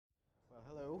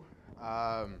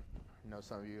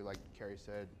Some of you, like Carrie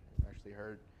said, actually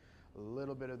heard a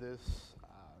little bit of this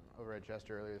over at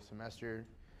Jester earlier this semester.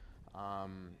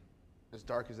 Um, as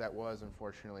dark as that was,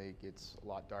 unfortunately, it gets a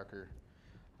lot darker.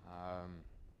 Um,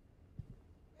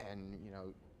 and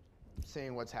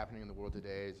seeing what's happening in the world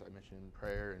today, as I mentioned in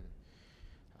prayer,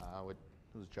 and what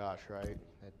it was Josh, right?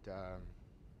 That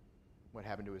what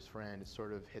happened to his friend, it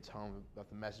sort of hits home about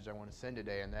the message I want to send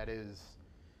today, and that is,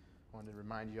 I wanted to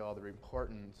remind you all the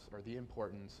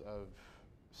importance of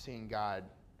seeing God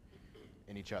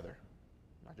in each other,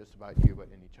 not just about you, but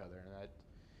in each other, and that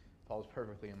falls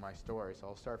perfectly in my story. So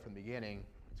I'll start from the beginning.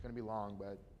 It's going to be long,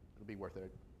 but it'll be worth it,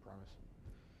 I promise.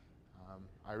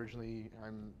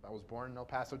 I was born in El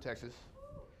Paso, Texas.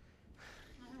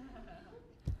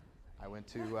 I went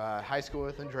to high school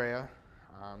with Andrea,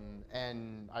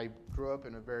 and I grew up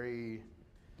in a very,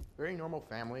 very normal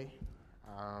family.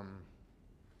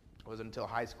 It wasn't until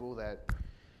high school that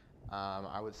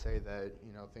I would say that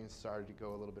things started to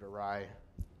go a little bit awry.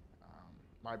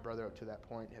 My brother up to that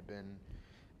point had been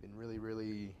really,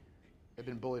 really had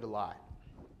been bullied a lot,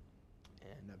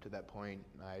 and up to that point,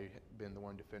 I had been the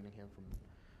one defending him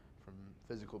from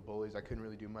physical bullies. I couldn't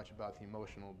really do much about the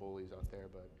emotional bullies out there,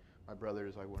 but my brother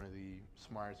is like one of the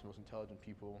smartest, most intelligent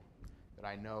people that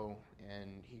I know,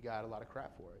 and he got a lot of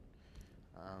crap for it.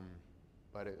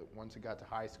 But once it got to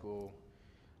high school,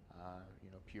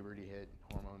 puberty hit,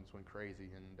 hormones went crazy,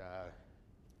 and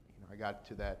I got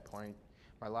to that point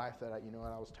in my life that I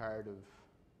was tired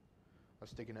of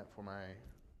sticking up for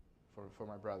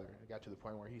my brother. It got to the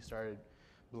point where he started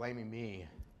blaming me,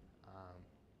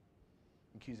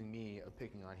 accusing me of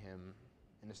picking on him,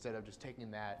 and instead of just taking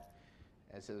that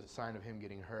as a sign of him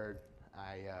getting hurt,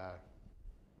 I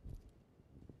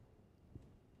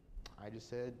just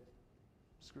said,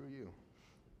 screw you.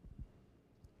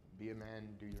 Be a man,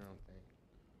 do your own thing.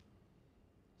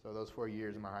 So those 4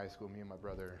 years in my high school, me and my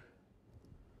brother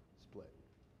split.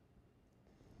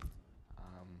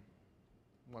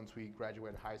 Once we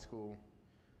graduated high school,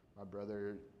 my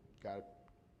brother got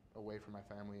away from my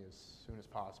family as soon as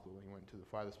possible. He went to the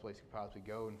farthest place he could possibly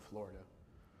go in Florida.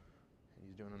 And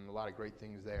he's doing a lot of great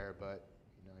things there, but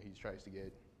he tries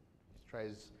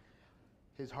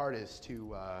his hardest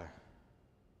to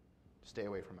stay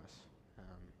away from us.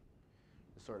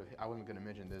 I wasn't going to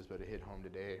mention this, but it hit home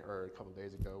today, or a couple of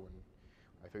days ago, when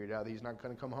I figured out that he's not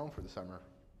going to come home for the summer.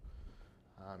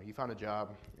 He found a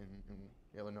job in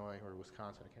Illinois or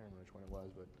Wisconsin, I can't remember which one it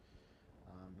was, but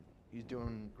he's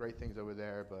doing great things over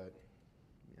there, but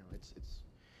it's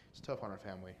tough on our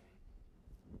family.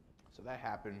 So that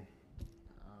happened.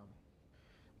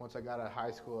 Once I got out of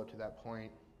high school up to that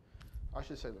point, I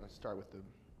should say, let's start with the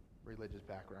religious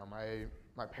background.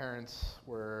 My parents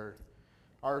are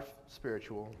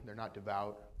spiritual. They're not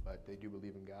devout, but they do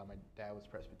believe in God. My dad was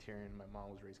Presbyterian. My mom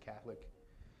was raised Catholic.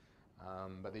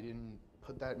 But they didn't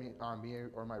put that on me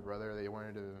or my brother. They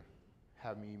wanted to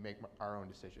have me make our own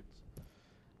decisions,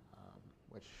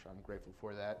 which I'm grateful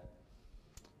for that.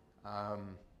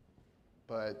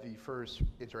 But the first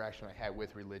interaction I had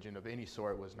with religion of any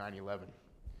sort was 9/11.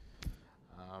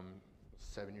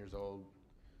 7 years old,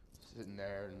 sitting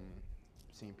there and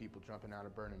seeing people jumping out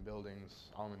of burning buildings,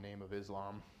 all in the name of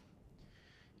Islam,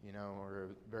 or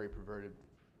a very perverted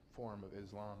form of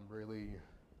Islam, really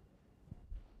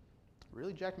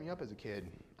jacked me up as a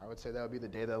kid. I would say that would be the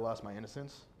day that I lost my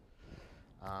innocence.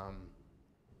 And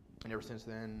ever since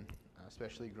then,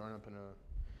 especially growing up in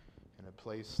a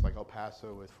place like El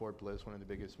Paso with Fort Bliss, one of the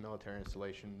biggest military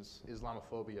installations,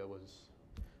 Islamophobia was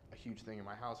a huge thing in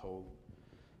my household.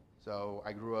 So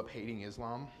I grew up hating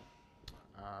Islam.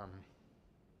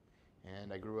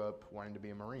 And I grew up wanting to be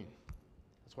a Marine.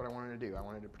 That's what I wanted to do. I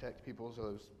wanted to protect people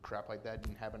so crap like that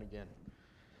didn't happen again.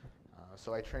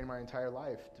 So I trained my entire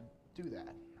life to do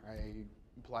that. I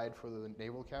applied for the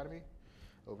Naval Academy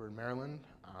over in Maryland.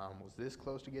 Was this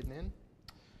close to getting in.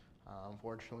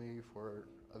 Unfortunately, for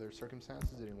other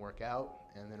circumstances, it didn't work out.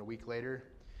 And then a week later,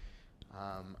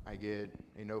 I get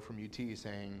a note from UT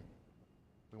saying,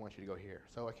 we want you to go here.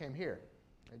 So I came here.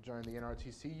 I joined the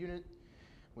NRTC unit.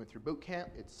 Went through boot camp.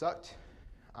 It sucked.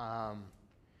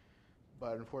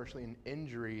 But unfortunately, an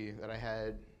injury that I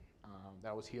had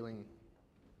that was healing,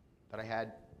 that I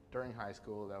had during high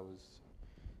school, that was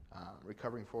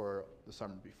recovering for the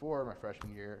summer before, my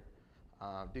freshman year,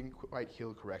 didn't quite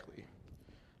heal correctly.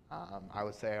 I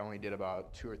would say I only did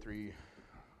about 2 or 3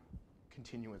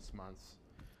 continuous months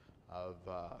of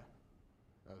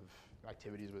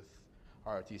activities with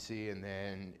ROTC, and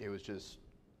then it was just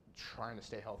trying to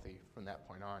stay healthy from that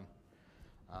point on.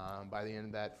 By the end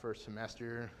of that first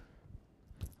semester,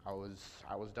 I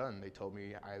was done. They told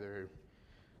me either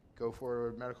go for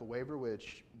a medical waiver,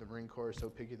 which the Marine Corps is so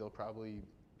picky they'll probably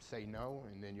say no,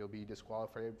 and then you'll be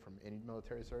disqualified from any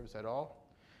military service at all.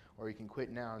 Or you can quit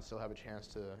now and still have a chance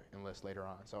to enlist later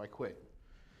on. So I quit.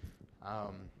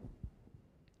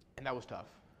 And that was tough.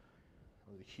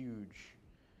 It was a huge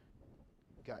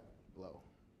gut blow.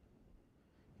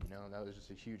 You know, that was just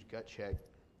a huge gut check.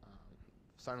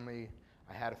 Suddenly,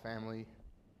 I had a family,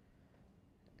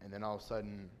 and then all of a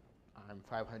sudden, I'm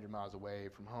 500 miles away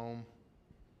from home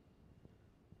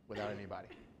without anybody.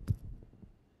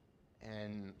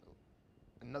 And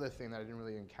another thing that I didn't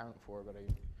really account for, but I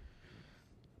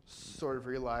sort of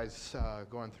realized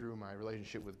going through my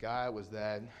relationship with God, was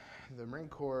that the Marine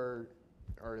Corps,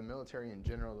 or the military in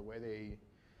general, the way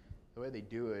they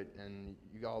do it, and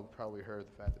you all probably heard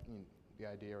the fact that, you know, the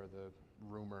idea or the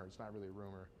rumor, it's not really a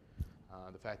rumor,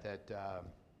 the fact that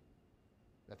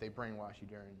they brainwash you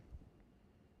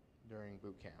during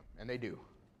boot camp, and they do.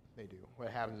 What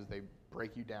happens is they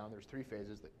break you down. There's 3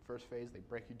 phases. The first phase, they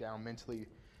break you down mentally,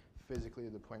 physically, to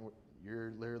the point where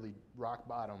you're literally rock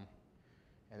bottom,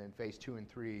 and then phase 2 and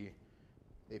 3,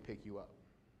 they pick you up,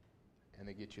 and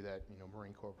they get you that, you know,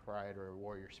 Marine Corps pride or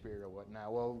warrior spirit or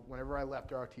whatnot. Well, whenever I left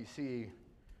ROTC,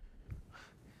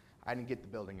 I didn't get the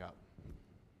building up.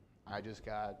 I just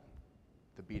got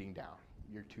the beating down.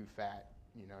 You're too fat.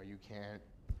 You know, you can't.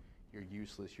 You're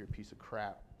useless. You're a piece of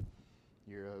crap.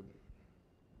 You're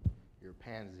a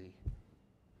pansy.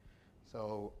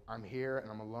 So I'm here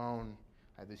and I'm alone.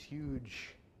 I have this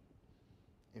huge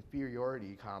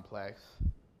inferiority complex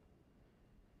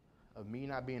of me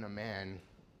not being a man,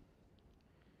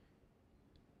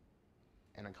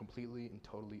 and I'm completely and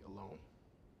totally alone.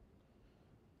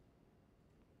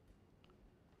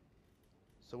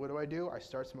 So what do? I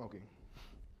start smoking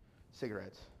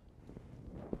cigarettes.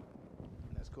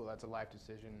 And that's cool. That's a life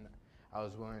decision I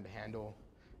was willing to handle.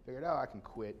 Figured out I can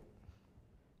quit.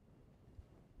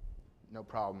 No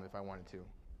problem if I wanted to,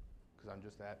 because I'm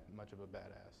just that much of a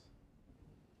badass.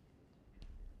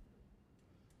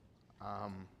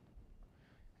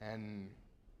 And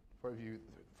for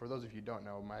those of you who don't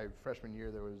know, my freshman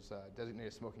year there was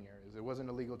designated smoking areas. It wasn't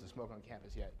illegal to smoke on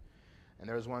campus yet. And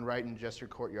there was one right in Jester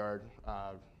Courtyard,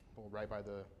 right by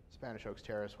the Spanish Oaks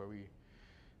Terrace, where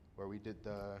we did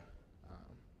the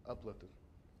uplift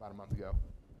about a month ago.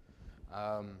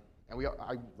 And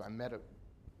I met a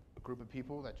group of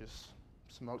people that just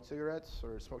smoked cigarettes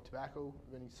or smoked tobacco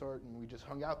of any sort, and we just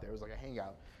hung out there. It was like a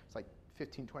hangout. It's like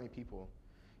 15, 20 people.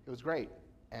 It was great.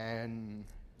 And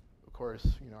of course,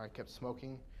 you know, I kept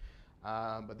smoking.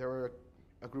 But there were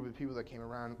a group of people that came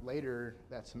around later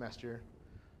that semester.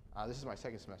 This is my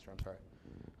second semester, I'm sorry,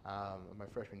 of my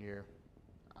freshman year.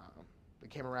 They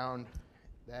came around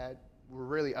that were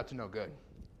really up to no good.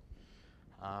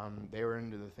 They were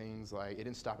into the things like, it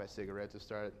didn't stop at cigarettes. It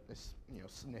started, you know,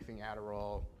 sniffing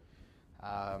Adderall,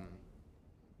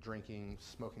 drinking,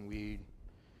 smoking weed,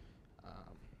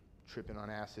 tripping on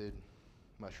acid,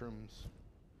 mushrooms,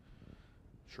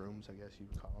 shrooms, I guess you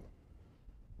would call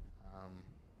them.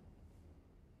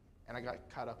 And I got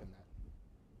caught up in that.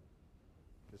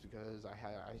 Just because I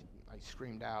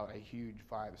screamed out, a huge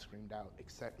 5 screamed out,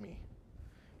 accept me,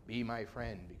 be my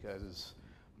friend, because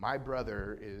my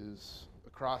brother is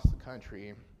across the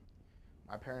country.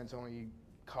 My parents only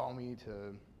call me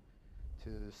to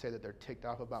say that they're ticked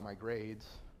off about my grades,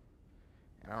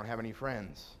 and I don't have any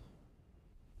friends.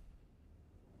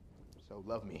 So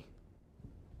love me.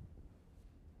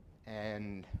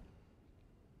 And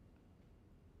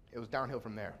it was downhill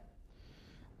from there.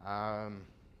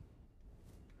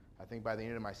 I think by the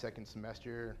end of my second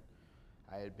semester,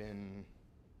 I had been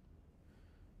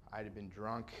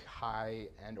drunk, high,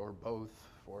 and or both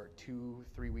for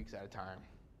 2-3 weeks at a time.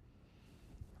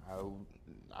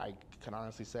 I can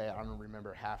honestly say I don't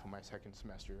remember half of my second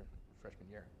semester freshman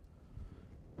year.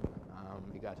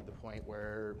 It got to the point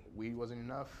where weed wasn't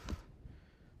enough,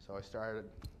 so I started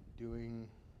doing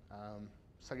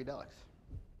psychedelics,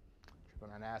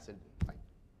 tripping on acid like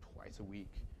twice a week.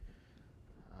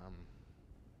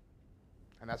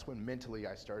 And that's when mentally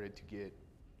I started to get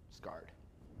scarred.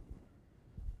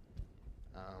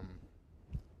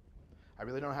 I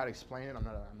really don't know how to explain it. I'm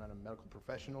not a medical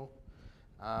professional.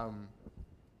 But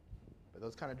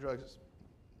those kind of drugs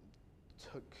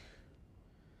took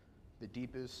the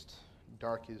deepest,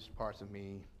 darkest parts of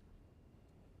me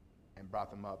and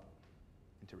brought them up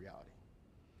into reality.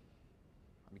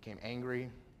 I became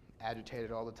angry,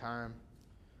 agitated all the time.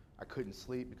 I couldn't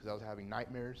sleep because I was having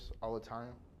nightmares all the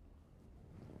time.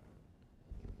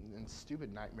 And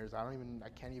stupid nightmares. I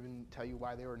can't even tell you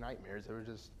why they were nightmares. They were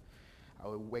just, I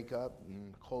would wake up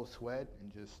in cold sweat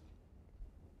and just,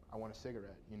 I want a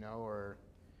cigarette, you know, or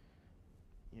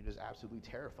just absolutely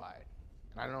terrified.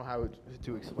 And I don't know how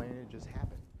to explain it. It just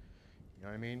happened. You know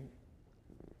what I mean?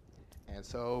 And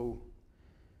so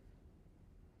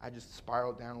I just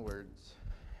spiraled downwards.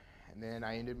 And then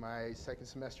I ended my second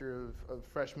semester of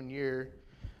freshman year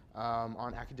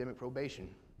on academic probation.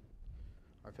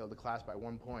 I failed the class by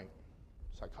 1 point.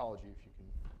 Psychology, if you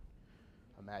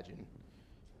can imagine.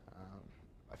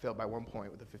 I failed by 1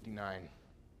 point with a 59.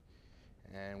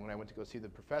 And when I went to go see the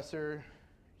professor,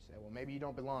 he said, well, maybe you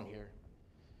don't belong here.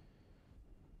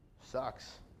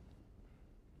 Sucks.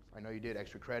 I know you did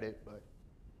extra credit, but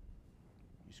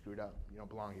you screwed up. You don't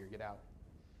belong here. Get out.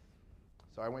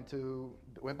 So I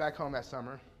went back home that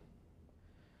summer.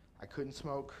 I couldn't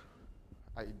smoke.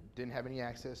 I didn't have any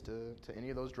access to any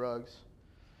of those drugs,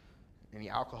 any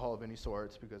alcohol of any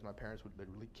sorts, because my parents would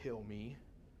literally kill me.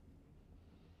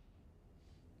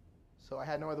 So I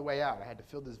had no other way out. I had to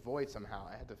fill this void somehow.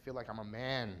 I had to feel like I'm a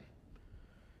man.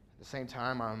 At the same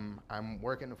time, I'm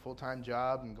working a full-time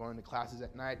job and going to classes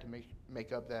at night to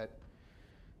make up that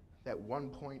 1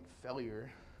 point failure.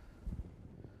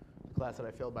 The class that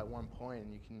I failed by 1 point,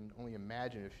 and you can only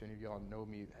imagine if any of y'all know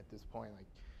me at this point, like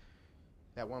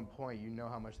that 1 point, you know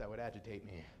how much that would agitate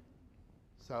me.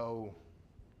 So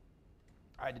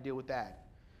I had to deal with that,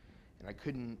 and I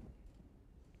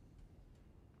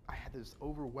had this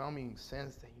overwhelming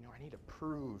sense that, I need to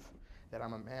prove that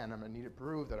I'm a man. I need to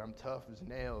prove that I'm tough as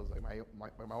nails, like my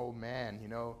old man,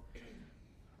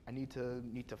 I need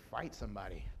to fight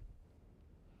somebody.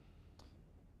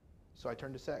 So I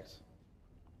turned to sex.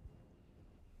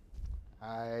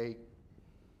 I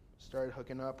started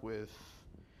hooking up with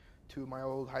 2 of my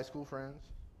old high school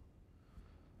friends.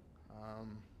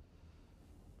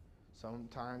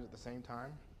 Sometimes at the same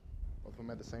time, both of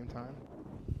them at the same time.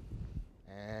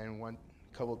 And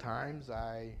couple times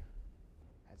I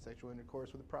had sexual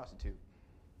intercourse with a prostitute.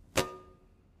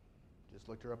 Just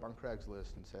looked her up on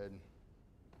Craigslist and said,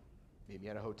 meet me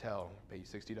at a hotel, pay you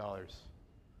 $60.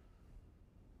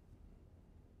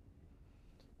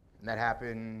 And that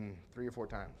happened 3 or 4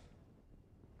 times.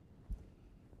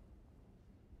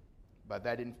 But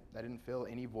that didn't fill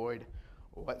any void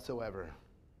whatsoever.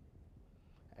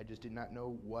 I just did not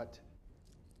know what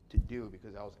to do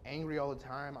because I was angry all the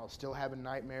time. I was still having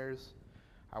nightmares.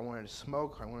 I wanted to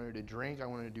smoke. I wanted to drink. I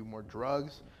wanted to do more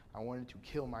drugs. I wanted to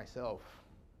kill myself.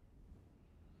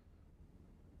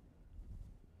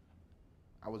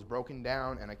 I was broken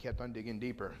down and I kept on digging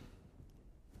deeper.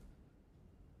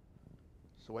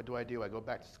 So what do? I go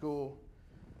back to school.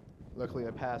 Luckily,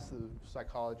 I passed the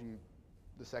psychology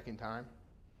the second time.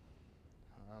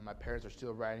 My parents are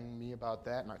still writing me about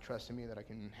that, not trusting me that I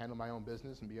can handle my own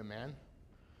business and be a man.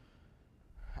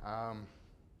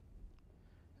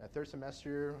 That third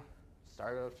semester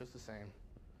started off just the same.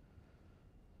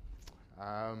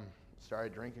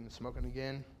 Started drinking and smoking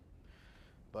again,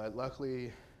 but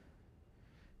luckily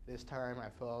this time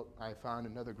I found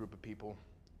another group of people.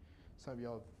 Some of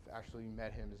y'all have actually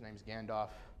met him. His name's Gandalf,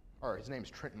 or his name's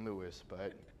Trenton Lewis,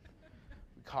 but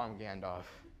we call him Gandalf.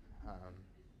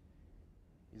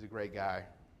 He's a great guy,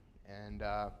 and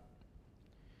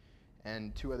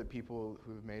 2 other people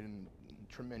who have made a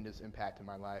tremendous impact in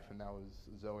my life, and that was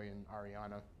Zoe and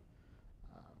Ariana.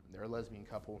 They're a lesbian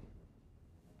couple,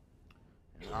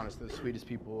 and honestly, the sweetest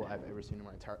people I've ever seen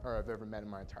I've ever met in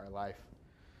my entire life.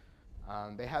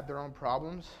 They had their own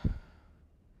problems.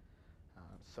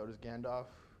 So does Gandalf.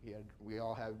 We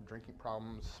all have drinking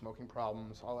problems, smoking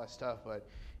problems, all that stuff, but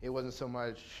it wasn't so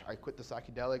much I quit the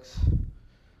psychedelics.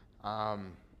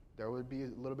 There would be a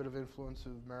little bit of influence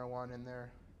of marijuana in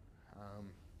there,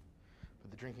 but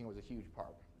the drinking was a huge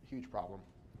problem,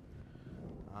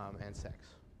 and sex.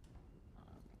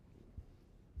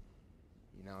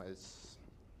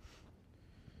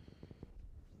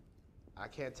 I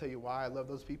can't tell you why I love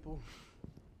those people.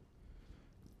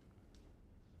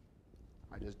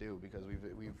 I just do, because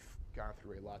we've gone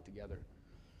through a lot together.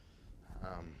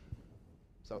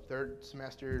 So third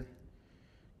semester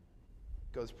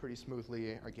goes pretty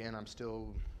smoothly. Again, I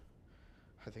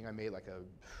think I made like a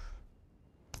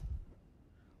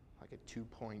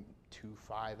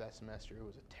 2.25 that semester. It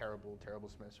was a terrible, terrible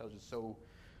semester. I was just so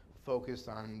focused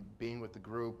on being with the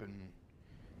group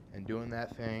and doing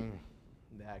that thing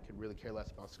that I could really care less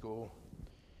about school.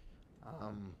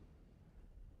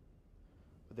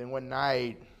 But then one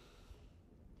night,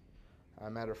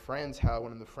 I'm at a friend's house,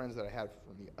 one of the friends that I had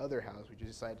from the other house. We just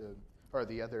decided or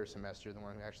the other semester, the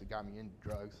one who actually got me into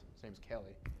drugs. His name's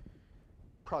Kelly.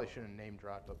 Probably shouldn't have name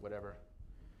dropped, but whatever.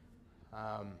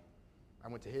 I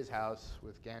went to his house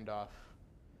with Gandalf,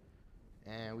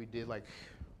 and we did like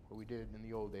what we did in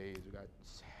the old days. We got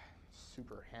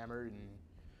super hammered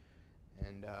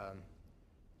and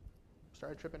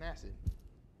started tripping acid.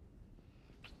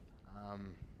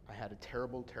 I had a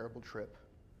terrible, terrible trip.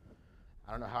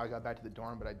 I don't know how I got back to the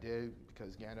dorm, but I did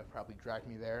because Gandalf probably dragged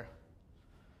me there.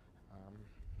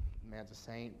 Man's a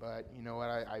saint, but you know what?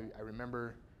 I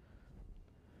remember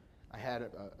I had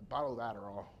a bottle of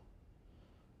Adderall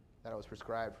that I was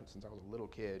prescribed since I was a little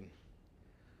kid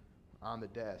on the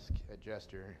desk at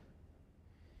Jester.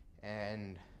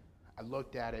 And I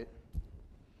looked at it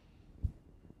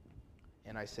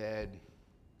and I said,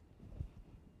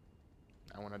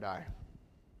 I want to die.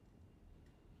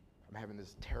 I'm having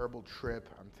this terrible trip.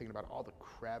 I'm thinking about all the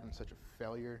crap. I'm such a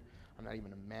failure. I'm not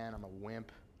even a man. I'm a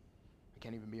wimp. I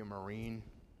can't even be a Marine.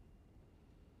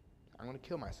 I'm going to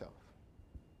kill myself.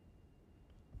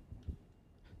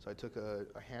 So I took a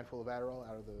handful of Adderall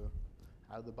out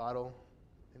of the bottle.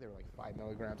 I think they were like 5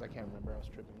 milligrams. I can't remember. I was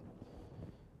tripping.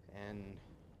 And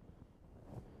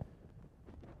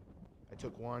I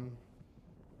took one,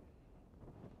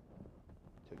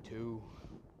 took two,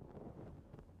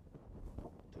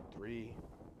 took three,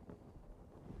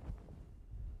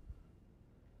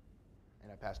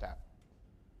 and I passed out.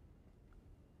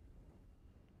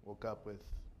 Woke up with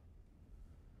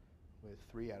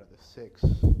 3 out of the 6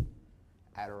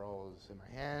 Adderalls in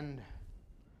my hand.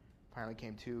 Finally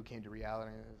came to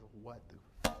reality. I was like, what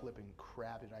the flipping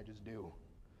crap did I just do?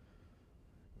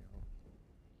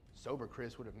 Sober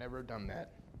Chris would have never done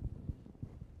that.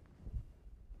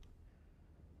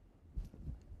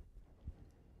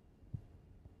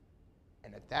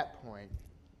 And at that point,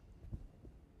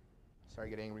 I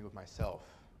started getting angry with myself,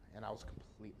 and I was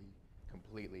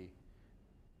completely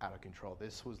out of control.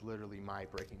 This was literally my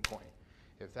breaking point.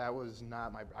 If that was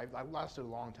not my, I lasted a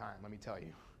long time, let me tell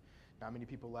you. Not many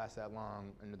people last that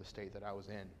long into the state that I was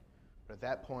in. But at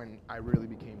that point, I really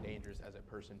became dangerous as a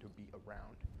person to be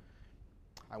around.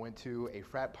 I went to a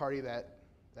frat party that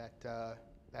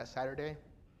Saturday.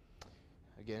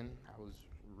 Again, I was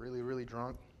really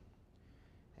drunk,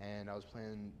 and I was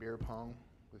playing beer pong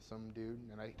with some dude,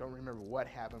 and I don't remember what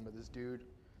happened, but this dude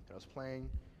that I was playing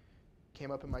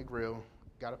got up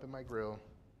in my grill,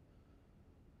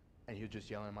 and he was just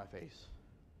yelling in my face.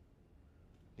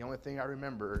 The only thing I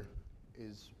remember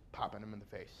is popping him in the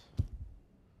face.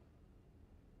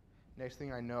 Next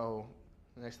thing I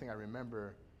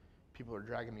remember, people are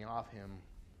dragging me off him,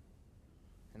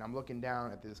 and I'm looking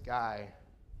down at this guy.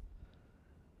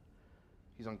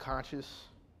 He's unconscious,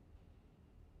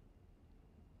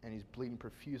 and he's bleeding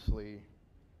profusely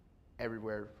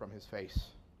everywhere from his face.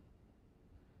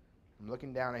 I'm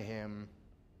looking down at him,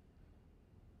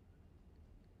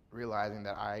 realizing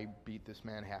that I beat this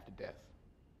man half to death.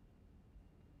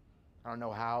 I don't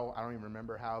know how, I don't even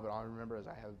remember how, but all I remember is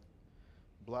I have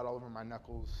blood all over my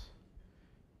knuckles,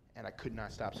 and I could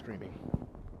not stop screaming.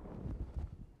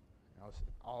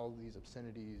 All these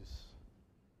obscenities.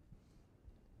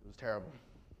 It was terrible.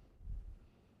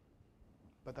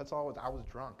 But that's all. I was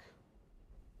drunk.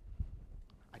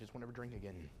 I just won't ever drink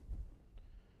again.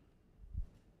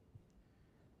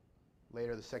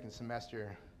 Later, the second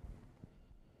semester,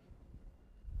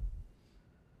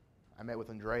 I met with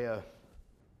Andrea,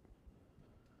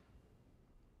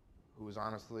 who was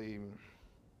honestly,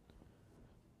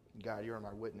 God, you're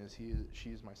my witness.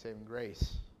 She's my saving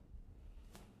grace.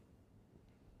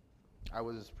 I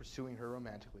was pursuing her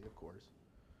romantically, of course.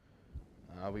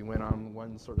 We went on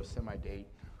one sort of semi-date,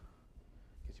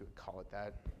 I guess you would call it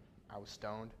that. I was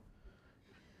stoned.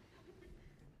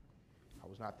 I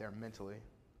was not there mentally.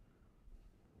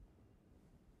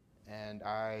 And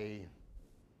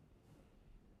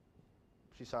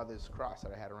she saw this cross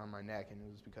that I had around my neck, and it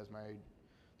was because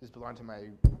this belonged to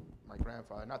my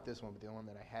grandfather. Not this one, but the one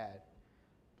that I had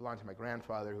belonged to my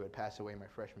grandfather, who had passed away my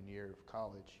freshman year of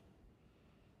college.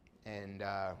 And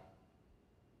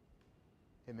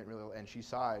it meant really, and she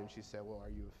saw it, and she said, well, are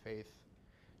you of faith?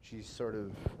 She sort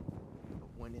of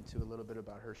went into a little bit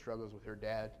about her struggles with her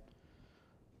dad.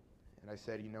 And I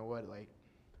said, you know what,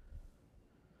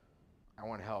 I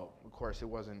want to help. Of course, it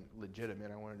wasn't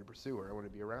legitimate. I wanted to pursue her. I wanted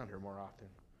to be around her more often.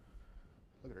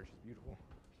 Look at her, she's beautiful.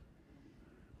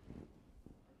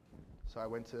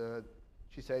 So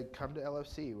she said, come to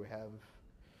LFC. We have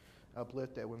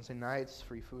Uplift at Wednesday nights,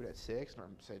 free food at 6. And I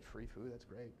said, free food? That's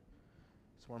great.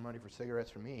 It's more money for cigarettes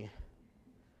for me.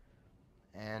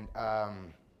 And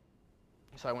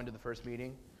so I went to the first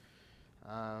meeting.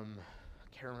 I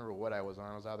can't remember what I was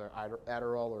on. I was either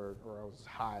Adderall or I was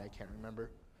high. I can't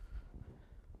remember.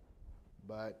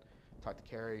 But talked to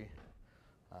Carrie.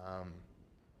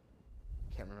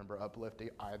 Can't remember Uplift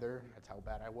either. That's how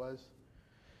bad I was.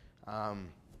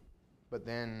 But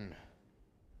then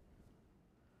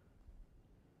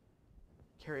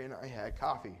Carrie and I had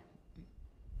coffee.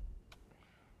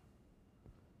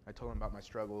 I told him about my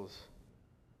struggles,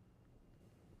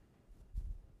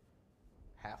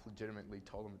 half legitimately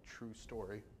told him a true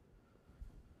story.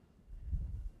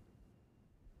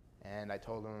 And I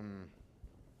told him,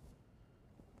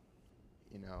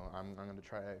 I'm going to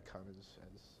try to come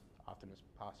as often as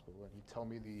possible. And he told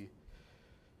me the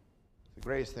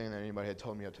greatest thing that anybody had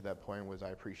told me up to that point was, I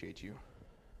appreciate you.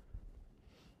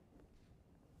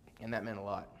 And that meant a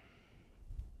lot.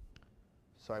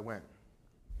 So I went.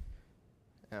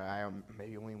 And I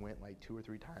maybe only went like 2 or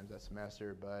 3 times that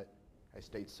semester, but I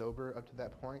stayed sober up to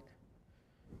that point.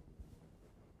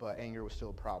 But anger was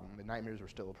still a problem. The nightmares were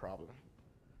still a problem.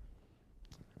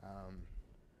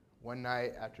 One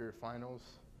night after finals,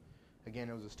 again,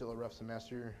 it was still a rough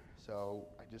semester, so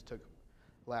I just took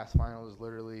last finals.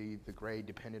 Literally, the grade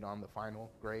depended on the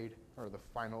final grade, or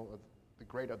the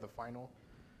grade of the final.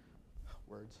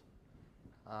 Words.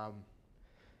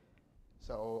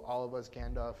 So all of us,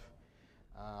 Gandalf,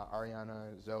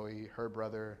 Ariana, Zoe, her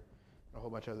brother, and a whole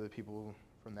bunch of other people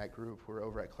from that group were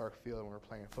over at Clark Field and we were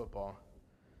playing football.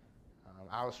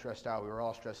 I was stressed out. We were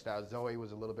all stressed out. Zoe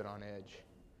was a little bit on edge.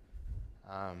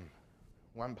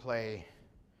 One play,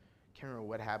 can't remember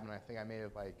what happened. I think I may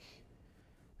have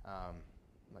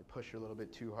pushed her a little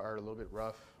bit too hard, a little bit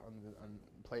rough on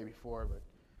the play before, but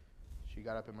she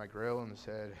got up in my grill and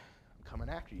said, "I'm coming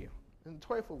after you," in a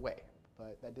toyful way,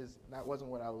 but that wasn't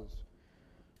what I was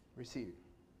receiving.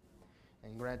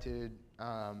 And granted,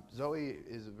 Zoe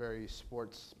is a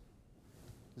sports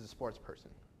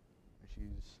person.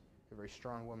 She's a very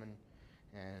strong woman,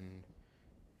 and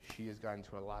she has gotten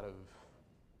into a lot of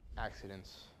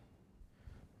accidents,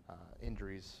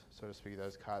 injuries, so to speak, that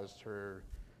has caused her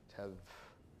to have.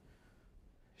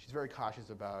 She's very cautious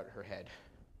about her head.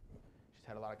 She's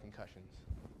had a lot of concussions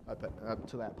up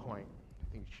to that point.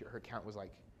 I think her count was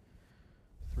like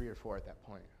 3 or 4 at that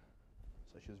point.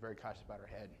 So she was very cautious about her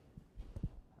head.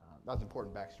 That was an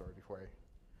important backstory before I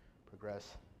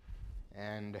progress.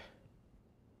 And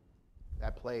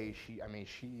that play, she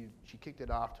kicked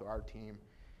it off to our team,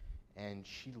 and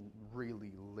she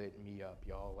really lit me up,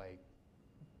 y'all. Like,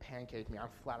 pancaked me. I'm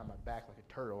flat on my back like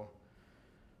a turtle.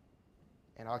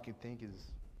 And all I could think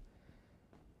is,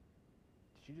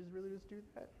 did she just really just do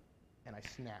that? And I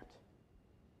snapped.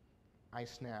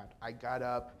 I got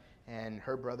up, and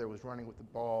her brother was running with the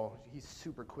ball. He's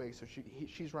super quick, so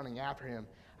she's running after him.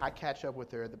 I catch up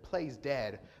with her. The play's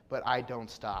dead, but I don't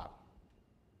stop.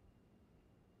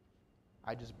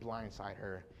 I just blindside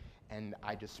her, and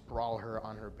I just sprawl her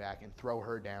on her back and throw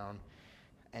her down.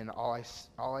 And all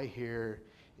I hear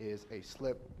is a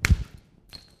slip,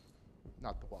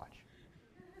 not the watch,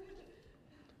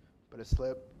 but a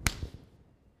slip.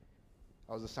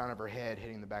 That was the sound of her head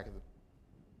hitting the back of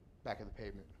the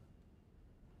pavement.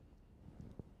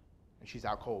 And she's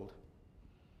out cold.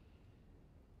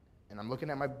 And I'm looking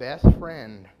at my best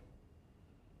friend,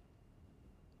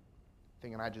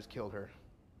 thinking I just killed her.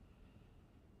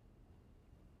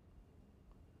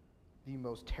 The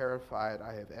most terrified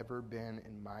I have ever been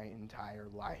in my entire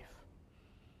life.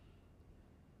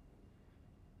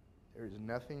 There is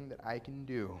nothing that I can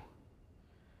do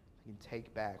that can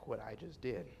take back what I just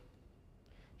did.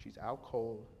 She's out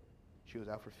cold. She was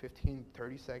out for 15,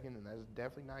 30 seconds, and that is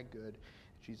definitely not good.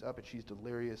 She's up and she's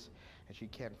delirious, and she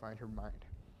can't find her mind.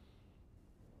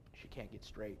 She can't get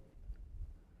straight.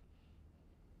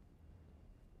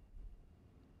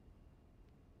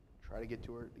 Try to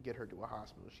get her to a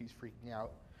hospital. She's freaking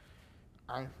out.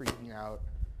 I'm freaking out.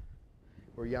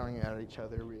 We're yelling at each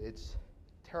other. It's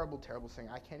a terrible, terrible thing.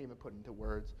 I can't even put it into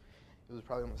words. It was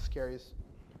probably one of the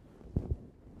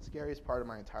scariest part of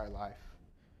my entire life.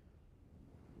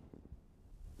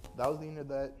 That was the end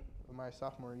of my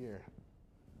sophomore year.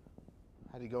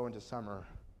 I had to go into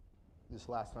this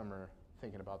last summer,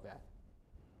 thinking about that.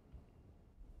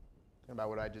 Thinking about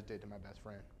what I just did to my best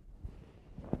friend.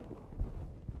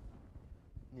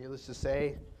 Needless to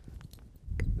say,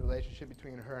 the relationship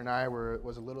between her and I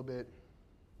was a little bit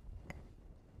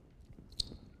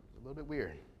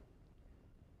weird.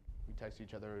 We texted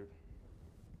each other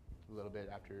a little bit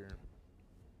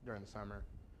during the summer,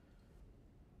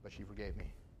 but she forgave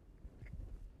me.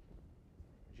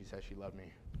 She said she loved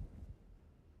me,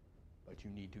 but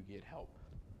you need to get help.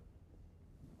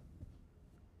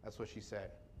 That's what she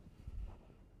said.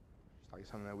 It's like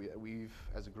something that we've,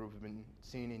 as a group, have been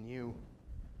seeing in you.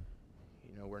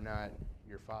 You know, we're not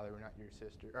your father, we're not your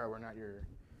sister, or we're not your.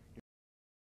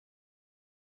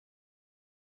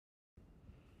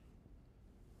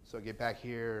 So get back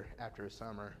here after a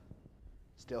summer,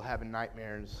 still having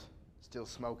nightmares, still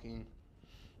smoking,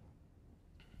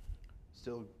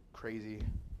 still crazy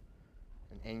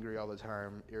and angry all the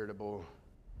time, irritable.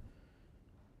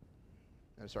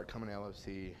 and I started coming to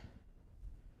LFC.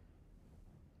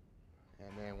 And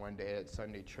then one day at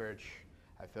Sunday church,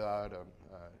 I filled out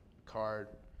a card,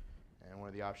 and one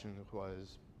of the options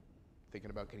was thinking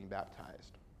about getting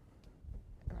baptized.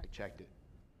 And I checked it.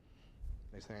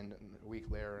 Next thing, a week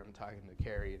later, I'm talking to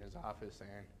Kerry in his office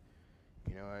saying,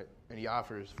 you know what, and he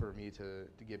offers for me to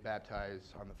get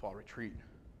baptized on the fall retreat.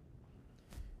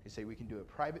 He said, we can do it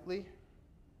privately,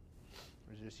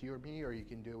 or just you or me, or you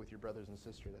can do it with your brothers and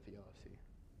sisters at the LFC.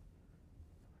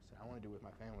 I said, I want to do it with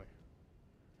my family.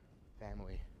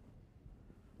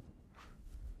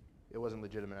 It wasn't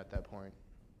legitimate at that point.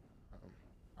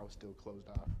 I was still closed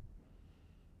off.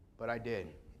 But I did.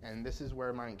 And this is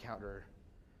where my encounter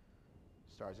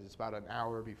starts. It's about an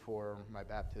hour before my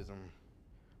baptism,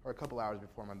 or a couple hours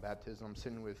before my baptism. I'm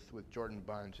sitting with Jordan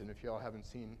Bunch, and if y'all haven't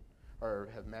seen or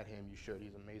have met him, you should.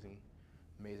 He's an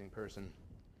amazing person.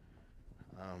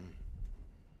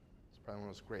 He's probably one of the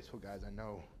most graceful guys I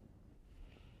know.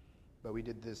 But we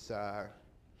did this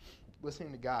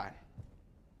listening to God.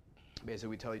 Basically,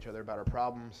 we tell each other about our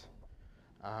problems,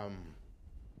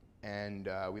 and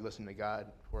we listen to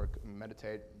God,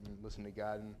 meditate, and listen to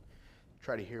God, and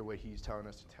try to hear what He's telling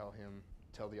us to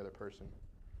tell the other person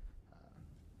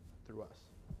through us.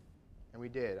 And we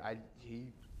did. He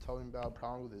told me about a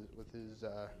problem with his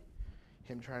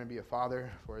him trying to be a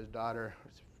father for his daughter.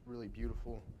 It's really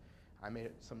beautiful. I made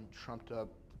it some trumped up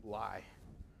lie,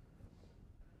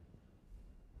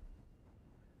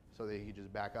 so that he could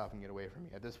just back off and get away from me.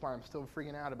 At this point, I'm still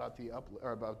freaking out about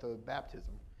the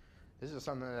baptism. This is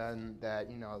something that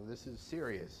this is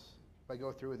serious. If I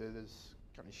go through with it, this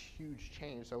kind of huge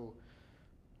change. So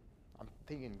I'm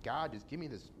thinking, God, just give me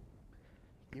this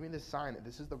sign that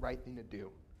this is the right thing to do.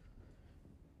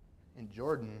 And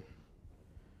Jordan,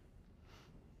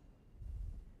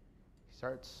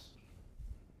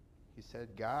 he said,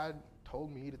 God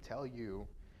told me to tell you.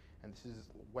 And this is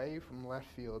way from left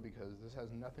field because this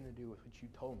has nothing to do with what you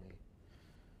told me.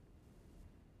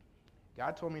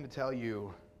 God told me to tell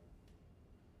you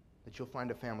that you'll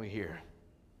find a family here.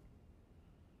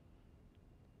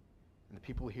 And the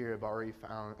people here have already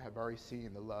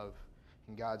seen the love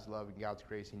and God's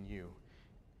grace in you.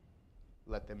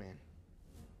 Let them in.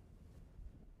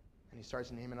 And he starts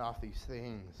naming off these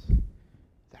things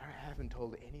that I haven't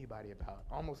told anybody about.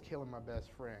 Almost killing my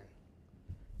best friend.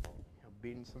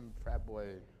 Beating some frat boy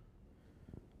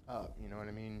up, you know what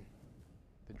I mean?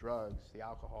 The drugs, the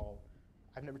alcohol.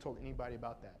 I've never told anybody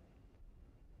about that.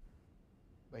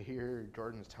 But here,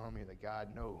 Jordan's telling me that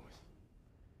God knows.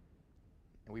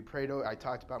 And we prayed, I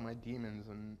talked about my demons,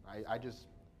 and I just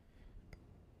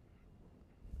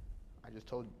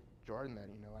told Jordan that,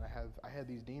 I have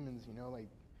these demons, like,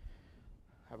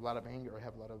 I have a lot of anger, I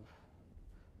have a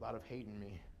lot of hate in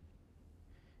me.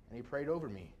 And he prayed over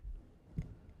me.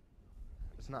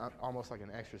 It's not almost like an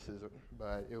exorcism,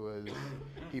 but it was,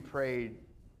 he prayed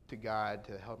to God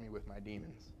to help me with my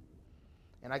demons.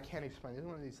 And I can't explain, this is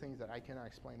one of these things that I cannot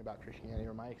explain about Christianity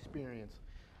or my experience,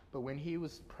 but when he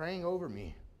was praying over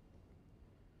me,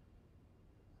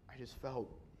 I just felt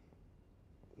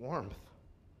warmth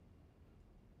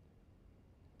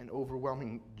and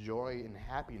overwhelming joy and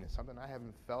happiness, something I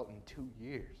haven't felt in 2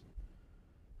 years.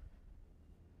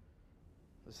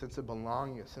 A sense of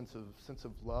belonging, a sense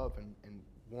of love and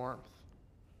warmth.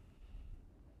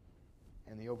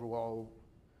 And the overall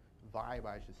vibe,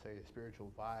 I should say, the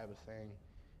spiritual vibe of saying,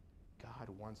 God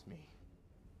wants me.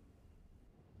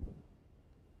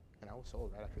 And I was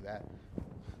sold right after that.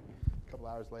 A couple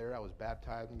hours later, I was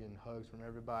baptized and getting hugs from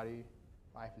everybody.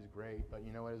 Life is great, but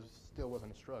you know what? It still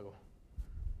wasn't a struggle.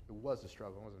 It was a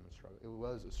struggle. It wasn't a struggle. It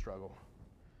was a struggle.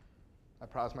 I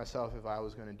promised myself if I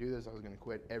was going to do this, I was going to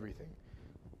quit everything.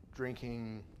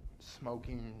 Drinking,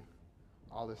 smoking,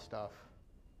 all this stuff.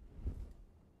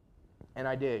 And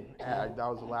I did. That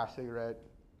was the last cigarette.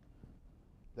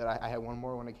 That I had one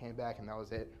more when I came back, and that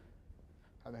was it.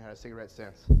 I haven't had a cigarette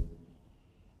since.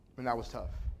 And that was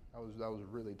tough. That was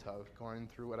really tough, going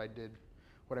through what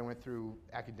I went through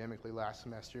academically last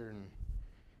semester,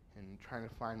 and trying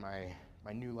to find my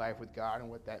new life with God and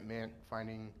what that meant,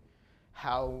 finding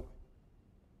how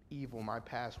evil my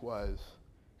past was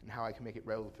and how I can make it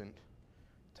relevant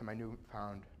to my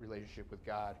newfound relationship with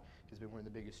God has been one of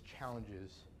the biggest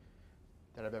challenges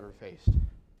that I've ever faced.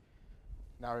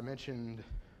 Now, I mentioned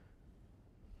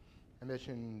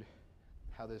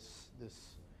how this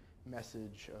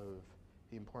message of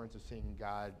the importance of seeing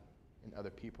God in other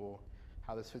people,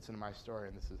 how this fits into my story,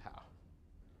 and this is how.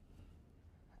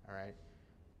 All right?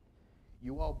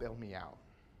 You all bailed me out.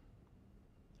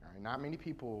 All right? Not many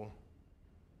people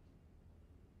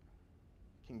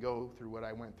can go through what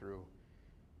I went through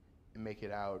and make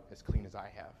it out as clean as I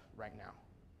have right now.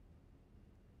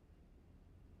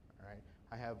 All right?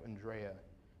 I have Andrea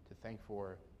to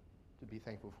be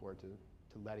thankful for, to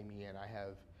letting me in. I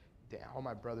have all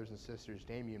my brothers and sisters,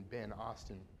 Damien, Ben,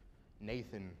 Austin,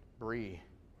 Nathan, Bree.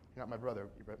 You're not my brother,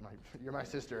 you're my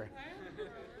sister.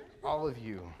 All of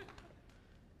you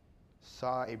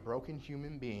saw a broken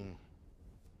human being.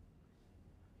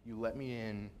 You let me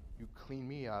in, you cleaned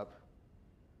me up,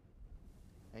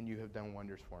 and you have done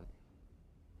wonders for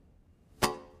me.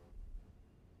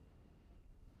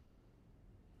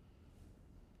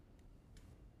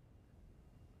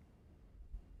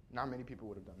 Not many people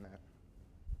would have done that.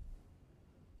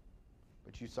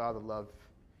 But you saw the love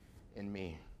in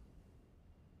me.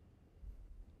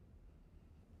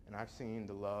 And I've seen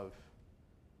the love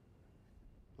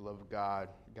of God,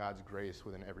 God's grace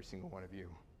within every single one of you.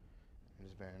 It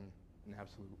has been an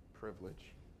absolute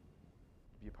privilege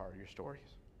to be a part of your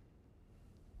stories.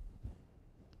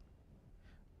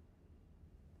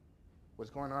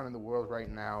 What's going on in the world right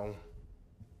now,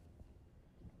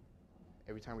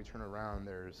 every time we turn around,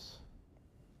 there's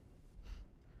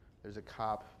a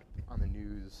cop on the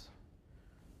news,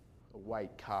 a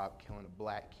white cop killing a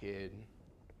black kid.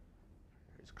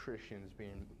 There's Christians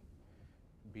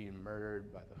being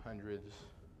murdered by the hundreds.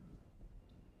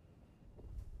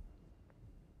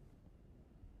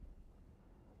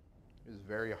 It's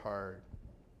very hard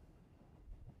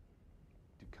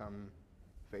to come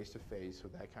face to face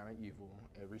with that kind of evil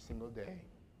every single day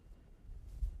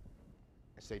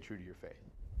and stay true to your faith.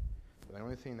 But the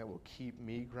only thing that will keep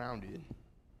me grounded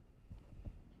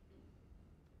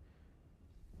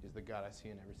is the God I see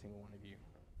in every single one of you.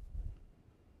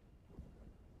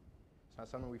 It's not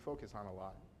something we focus on a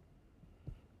lot.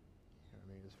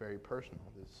 It's very personal.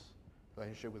 This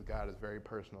relationship with God is very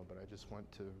personal, but I just want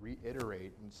to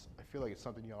reiterate, and I feel like it's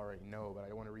something you already know, but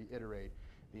I want to reiterate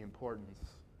the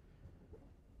importance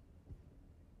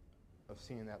of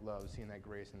seeing that love, seeing that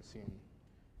grace, and seeing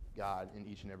God in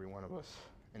each and every one of us.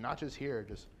 And not just here,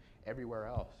 just everywhere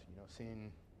else.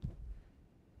 Seeing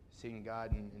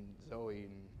God in Zoe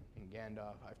and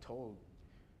Gandalf.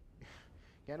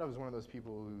 Gandalf is one of those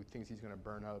people who thinks he's going to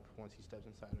burn up once he steps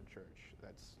inside a church.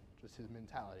 That's just his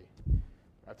mentality.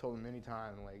 I've told him many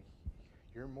times,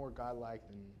 you're more godlike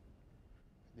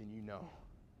than you know.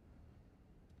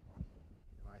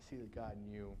 I see the God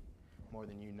in you more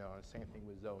than you know. And same thing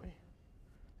with Zoe.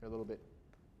 They're a little bit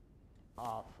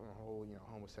off on the whole,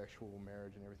 homosexual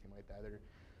marriage and everything like that. The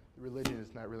religion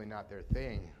is not their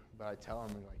thing. But I tell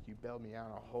them, you bailed me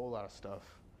out on a whole lot of stuff.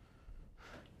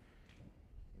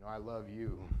 I love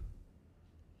you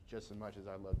just as much as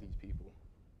I love these people.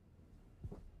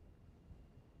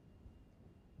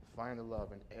 Find the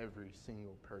love in every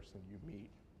single person you meet.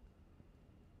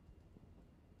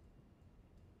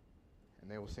 And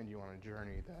they will send you on a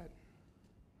journey that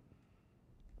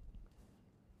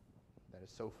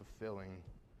is so fulfilling,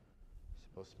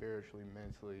 both spiritually,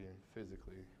 mentally, and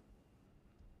physically.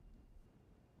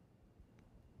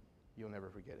 You'll never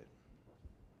forget it.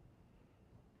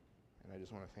 And I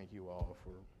just want to thank you all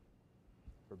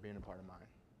for being a part of mine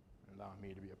and allowing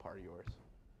me to be a part of yours.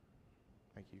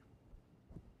 Thank you.